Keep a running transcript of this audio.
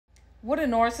What do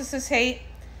narcissists hate?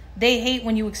 They hate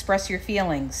when you express your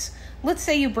feelings. Let's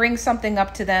say you bring something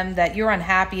up to them that you're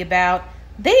unhappy about.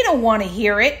 They don't want to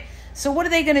hear it. So what are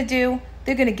they going to do?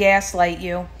 They're going to gaslight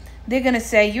you. They're going to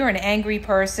say you're an angry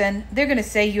person. They're going to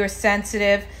say you're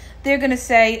sensitive. They're going to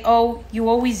say, oh, you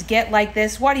always get like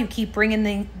this. Why do you keep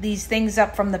bringing these things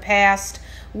up from the past?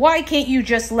 Why can't you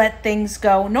just let things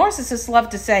go? Narcissists love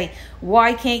to say,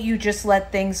 why can't you just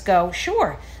let things go?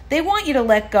 Sure, they want you to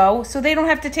let go so they don't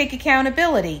have to take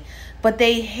accountability. But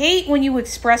they hate when you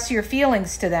express your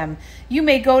feelings to them. You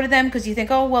may go to them because you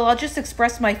think, oh, well, I'll just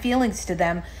express my feelings to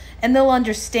them and they'll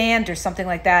understand or something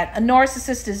like that. A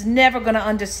narcissist is never going to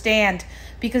understand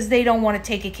because they don't want to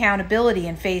take accountability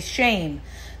and face shame.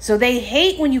 So they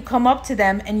hate when you come up to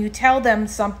them and you tell them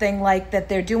something like that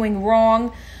they're doing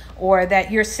wrong or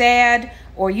that you're sad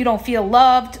or you don't feel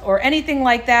loved or anything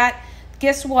like that.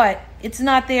 Guess what? It's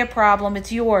not their problem,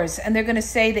 it's yours. And they're going to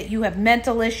say that you have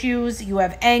mental issues, you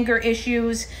have anger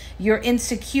issues, you're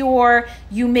insecure,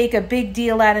 you make a big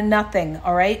deal out of nothing,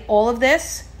 all right? All of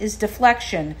this is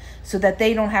deflection so that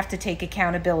they don't have to take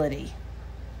accountability.